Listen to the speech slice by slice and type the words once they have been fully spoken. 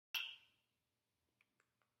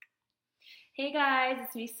Hey guys,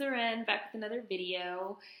 it's me, Seren, back with another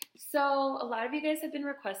video. So, a lot of you guys have been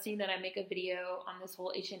requesting that I make a video on this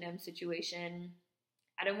whole H&M situation.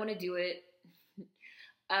 I didn't want to do it.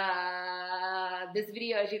 This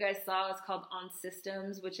video, as you guys saw, is called On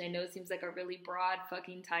Systems, which I know seems like a really broad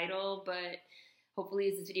fucking title, but hopefully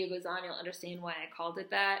as this video goes on, you'll understand why I called it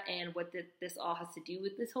that and what this all has to do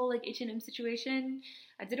with this whole H&M situation.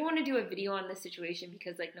 I didn't want to do a video on this situation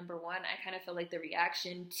because number one, I kind of feel like the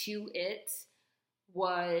reaction to it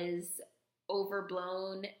was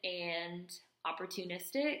overblown and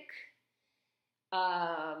opportunistic.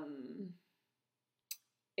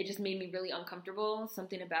 It just made me really uncomfortable.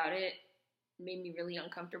 Something about it made me really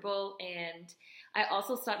uncomfortable, and I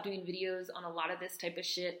also stopped doing videos on a lot of this type of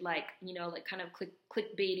shit, kind of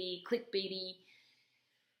clickbaity,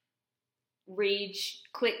 rage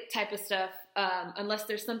click type of stuff, unless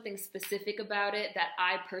there's something specific about it that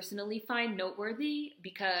I personally find noteworthy,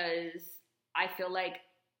 because I feel like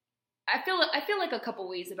a couple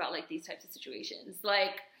ways about these types of situations.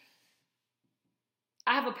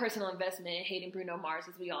 I have a personal investment in hating Bruno Mars,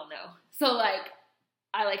 as we all know. So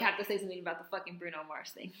I have to say something about the fucking Bruno Mars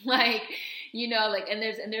thing. And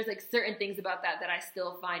there's certain things about that I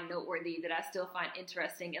still find noteworthy, that I still find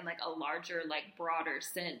interesting in a larger, broader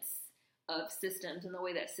sense of systems and the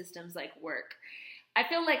way that systems work. I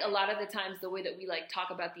feel like a lot of the times the way that we talk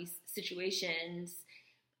about these situations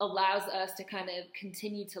allows us to kind of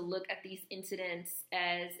continue to look at these incidents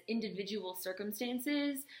as individual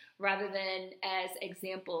circumstances rather than as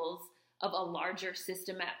examples of a larger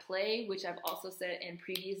system at play, which I've also said in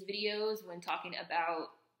previous videos when talking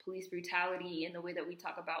about police brutality and the way that we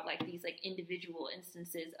talk about these individual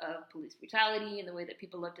instances of police brutality and the way that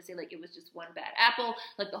people love to say it was just one bad apple.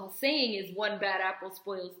 The whole saying is one bad apple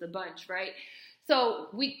spoils the bunch, right? So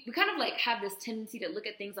we kind of have this tendency to look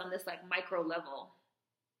at things on this micro level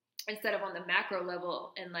instead of on the macro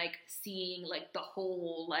level, and seeing the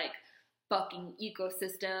whole fucking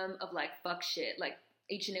ecosystem of fuck shit.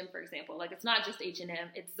 H&M, for example, it's not just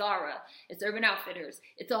H&M, it's Zara, it's Urban Outfitters,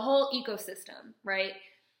 it's a whole ecosystem, right?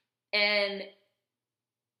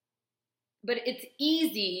 But it's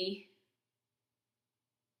easy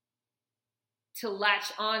to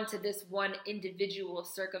latch on to this one individual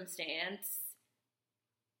circumstance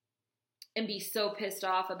and be so pissed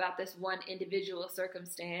off about this one individual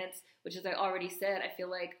circumstance, which, as I already said, I feel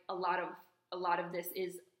like a lot of this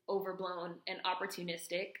is overblown and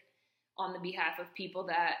opportunistic on the behalf of people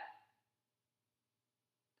that,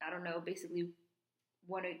 I don't know, basically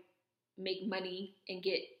want to make money and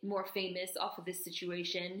get more famous off of this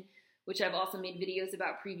situation, which I've also made videos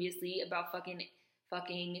about previously, about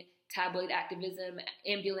fucking tabloid activism,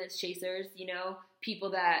 ambulance chasers,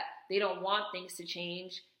 people that they don't want things to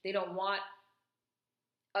change. They don't want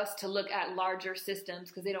us to look at larger systems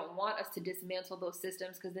because they don't want us to dismantle those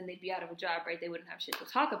systems, because then they'd be out of a job, right? They wouldn't have shit to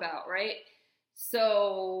talk about, right?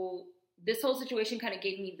 So this whole situation kind of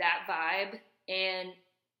gave me that vibe, and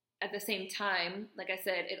at the same time, like I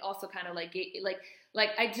said, it also kind of I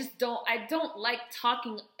don't like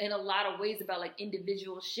talking in a lot of ways about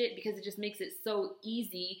individual shit, because it just makes it so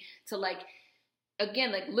easy to look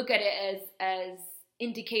at it as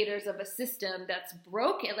indicators of a system that's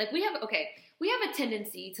broken. We have a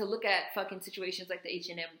tendency to look at fucking situations like the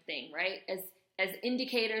H&M thing, right? As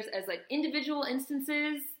indicators, as individual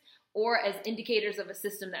instances, or as indicators of a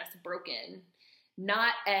system that's broken,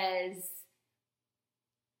 not as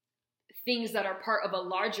things that are part of a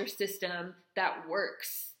larger system that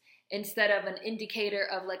works, instead of an indicator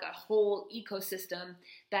of a whole ecosystem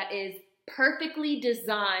that is perfectly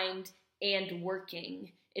designed and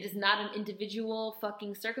working. It is not an individual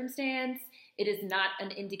fucking circumstance. It is not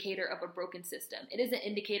an indicator of a broken system. It is an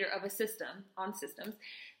indicator of a system, on systems,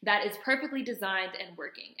 that is perfectly designed and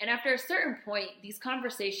working. And after a certain point, these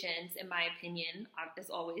conversations, in my opinion, as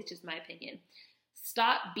always, just my opinion,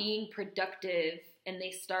 stop being productive and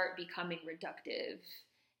they start becoming reductive.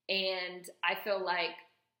 And I feel like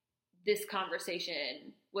this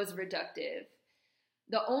conversation was reductive.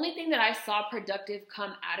 The only thing that I saw productive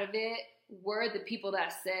come out of it were the people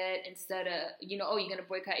that said, instead of, oh, you're going to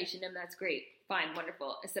boycott H&M, that's great, fine,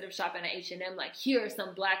 wonderful. Instead of shopping at H&M, here are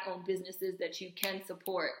some black-owned businesses that you can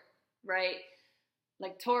support, right?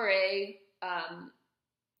 Torre,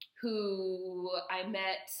 who I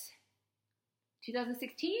met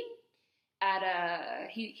 2016 at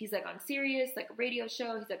he's on Sirius, a radio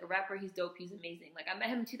show. He's a rapper. He's dope. He's amazing. I met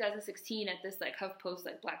him in 2016 at this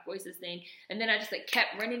HuffPost Black Voices thing, and then I just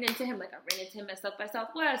kept running into him. I ran into him at South by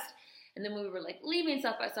Southwest, and then when we were leaving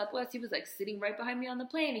South by Southwest, he was sitting right behind me on the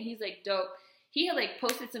plane, and he's dope. he had like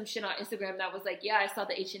posted some shit on Instagram that was like, yeah, I saw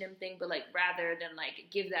the H&M thing, but like rather than like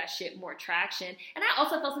give that shit more traction. And I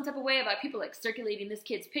also felt some type of way about people like circulating this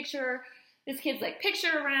kid's like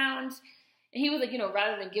picture around. And he was like, you know,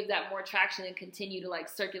 rather than give that more traction and continue to like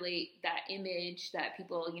circulate that image that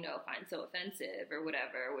people, you know, find so offensive or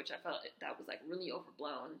whatever, which I felt that was like really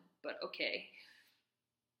overblown, but okay.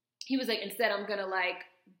 He was like, instead, I'm gonna like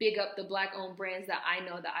big up the Black owned brands that I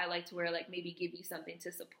know that I like to wear, like maybe give you something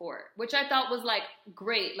to support, which I thought was like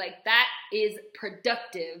great. Like that is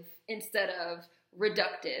productive instead of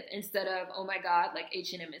reductive, instead of, oh my God, like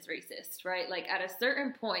H&M is racist, right? Like at a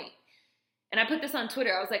certain point, and I put this on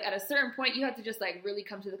Twitter, I was like, at a certain point, you have to just like really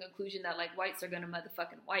come to the conclusion that like whites are gonna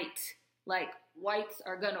motherfucking white. Like whites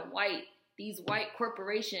are gonna white. These white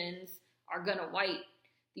corporations are gonna white.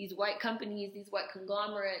 These white companies, these white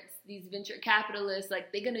conglomerates, these venture capitalists,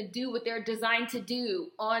 like they're gonna do what they're designed to do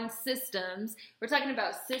on systems. We're talking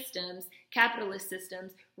about systems, capitalist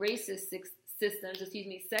systems, racist systems,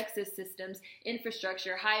 sexist systems,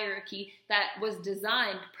 infrastructure, hierarchy that was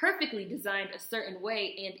designed, perfectly designed a certain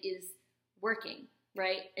way and is working,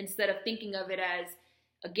 right? Instead of thinking of it as,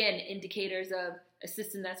 again, indicators of a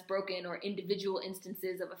system that's broken or individual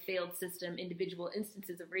instances of a failed system, individual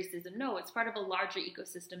instances of racism. No, it's part of a larger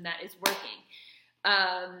ecosystem that is working.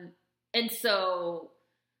 And so,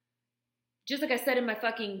 just like I said in my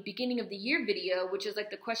fucking beginning of the year video, which is like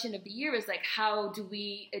the question of the year is like, how do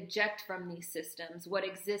we eject from these systems? What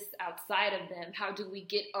exists outside of them? How do we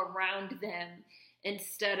get around them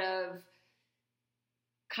instead of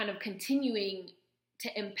kind of continuing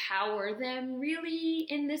to empower them really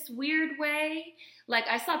in this weird way? Like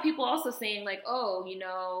I saw people also saying like, oh, you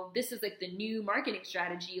know, this is like the new marketing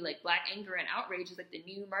strategy, like Black anger and outrage is like the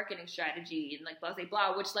new marketing strategy and like blah, blah,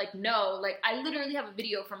 blah, which like, no, like I literally have a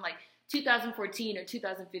video from like 2014 or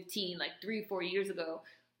 2015, like 3-4 years ago,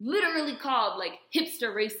 literally called like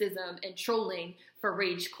hipster racism and trolling for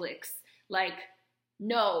rage clicks. Like,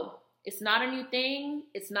 no. It's not a new thing.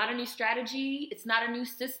 It's not a new strategy. It's not a new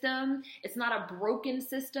system. It's not a broken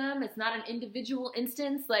system. It's not an individual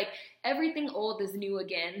instance. Like everything old is new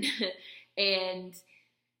again. And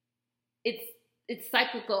it's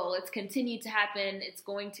cyclical. It's continued to happen. It's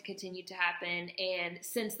going to continue to happen. And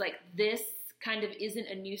since like this kind of isn't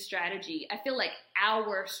a new strategy, I feel like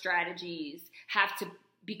our strategies have to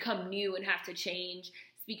become new and have to change.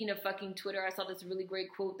 Speaking of fucking Twitter, I saw this really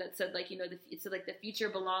great quote that said, like, you know, it said, like, the future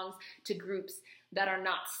belongs to groups that are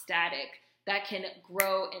not static, that can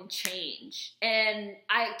grow and change. And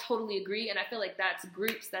I totally agree. And I feel like that's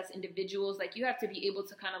groups, that's individuals. Like, you have to be able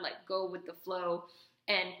to kind of, like, go with the flow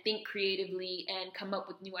and think creatively and come up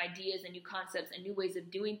with new ideas and new concepts and new ways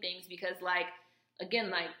of doing things. Because, like,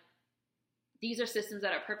 again, like, these are systems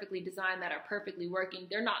that are perfectly designed, that are perfectly working.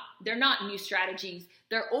 They're not new strategies.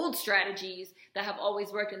 They're old strategies that have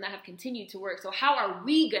always worked and that have continued to work. So how are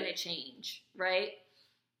we going to change, right?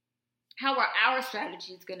 How are our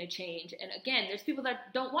strategies going to change? And again, there's people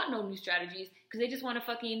that don't want no new strategies because they just want to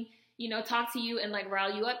fucking, you know, talk to you and like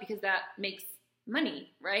rile you up because that makes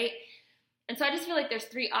money, right? And so I just feel like there's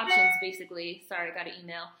 3 options basically. Sorry, I got an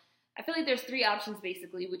email. I feel like there's 3 options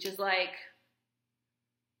basically, which is like,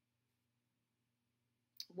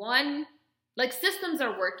 1, like systems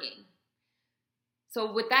are working.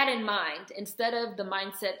 So with that in mind, instead of the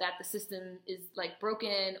mindset that the system is like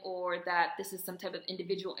broken or that this is some type of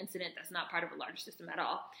individual incident that's not part of a larger system at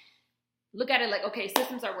all, look at it like, okay,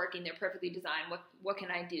 systems are working. They're perfectly designed. What can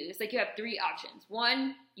I do? It's like you have 3 options.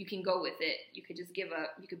 1, you can go with it. You could just give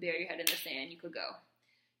up. You could bury your head in the sand. You could go.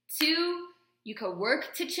 2, you could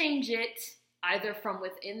work to change it either from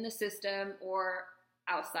within the system or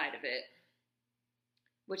outside of it,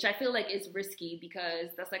 which I feel like is risky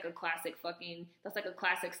because that's like a classic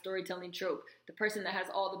storytelling trope. The person that has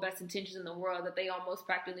all the best intentions in the world, that they almost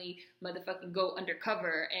practically motherfucking go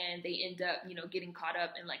undercover and they end up, you know, getting caught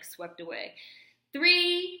up and like swept away.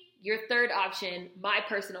 3, your third option, my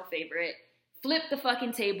personal favorite, flip the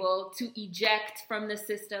fucking table to eject from the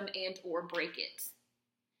system and or break it.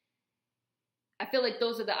 I feel like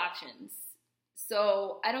those are the options.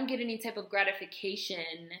 So I don't get any type of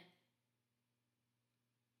gratification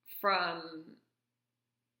from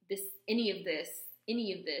any of this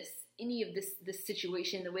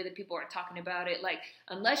situation, the way that people are talking about it. Like,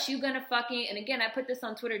 unless you're gonna fucking, and again, I put this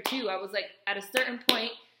on Twitter too, I was like, at a certain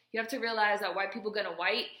point, you have to realize that white people gonna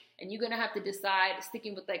white, and you're gonna have to decide,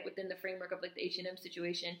 sticking with like within the framework of like the H&M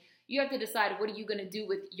situation, you have to decide, what are you gonna do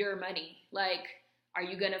with your money? Like, are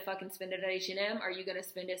you gonna fucking spend it at H&M? Are you gonna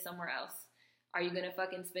spend it somewhere else? Are you gonna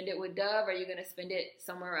fucking spend it with Dove? Are you gonna spend it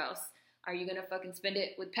somewhere else? Are you gonna fucking spend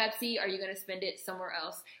it with Pepsi? Are you gonna spend it somewhere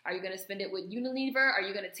else? Are you gonna spend it with Unilever? Are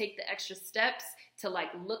you gonna take the extra steps to like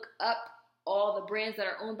look up all the brands that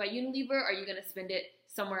are owned by Unilever? Are you gonna spend it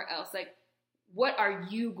somewhere else? Like, what are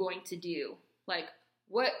you going to do? Like,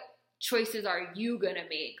 what choices are you gonna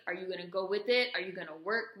make? Are you gonna go with it? Are you gonna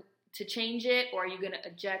work to change it? Or are you gonna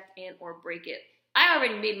eject and or break it? I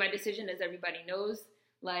already made my decision, as everybody knows.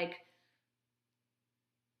 Like,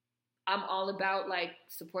 I'm all about like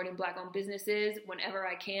supporting Black-owned businesses whenever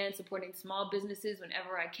I can, supporting small businesses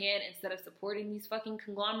whenever I can, instead of supporting these fucking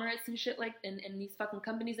conglomerates and shit like and these fucking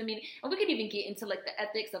companies. I mean, and we could even get into like the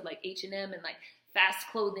ethics of like H&M and like fast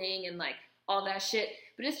clothing and like all that shit.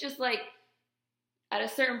 But it's just like, at a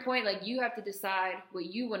certain point, like, you have to decide what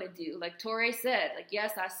you want to do. Like Torre said, like,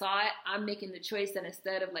 yes, I saw it. I'm making the choice that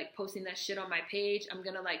instead of like posting that shit on my page, I'm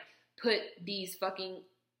gonna like put these fucking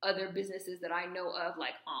other businesses that I know of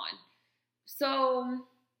like on. So,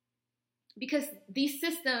 because these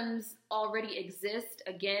systems already exist,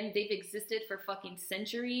 again, they've existed for fucking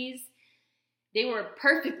centuries. They were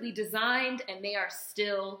perfectly designed and they are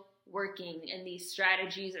still working, and these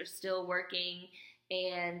strategies are still working.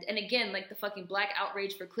 And again, like the fucking Black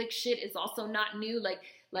outrage for click shit is also not new. Like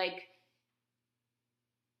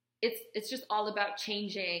it's just all about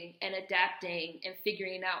changing and adapting and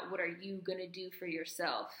figuring out what are you gonna do for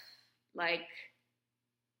yourself. Like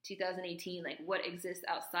 2018, like what exists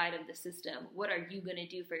outside of the system? What are you gonna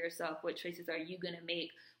do for yourself? What choices are you gonna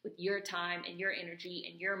make with your time and your energy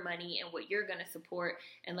and your money and what you're gonna support,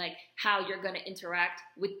 and like how you're gonna interact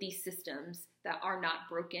with these systems that are not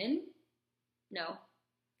broken? No.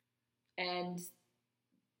 And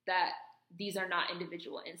that these are not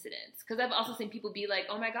individual incidents. Because I've also seen people be like,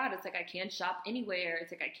 oh my God, it's like I can't shop anywhere.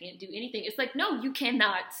 It's like I can't do anything. It's like, no, you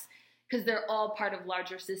cannot. Because they're all part of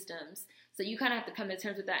larger systems. So you kind of have to come to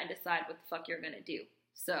terms with that and decide what the fuck you're going to do.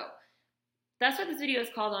 So that's what this video is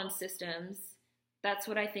called, on systems. That's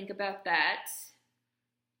what I think about that.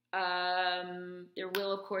 There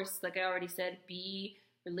will, of course, like I already said, be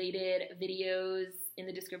related videos in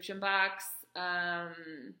the description box.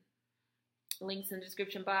 Links in the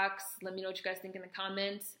description box. Let me know what you guys think in the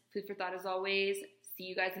comments. Food for thought as always. See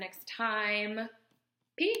you guys next time.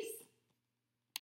 Peace.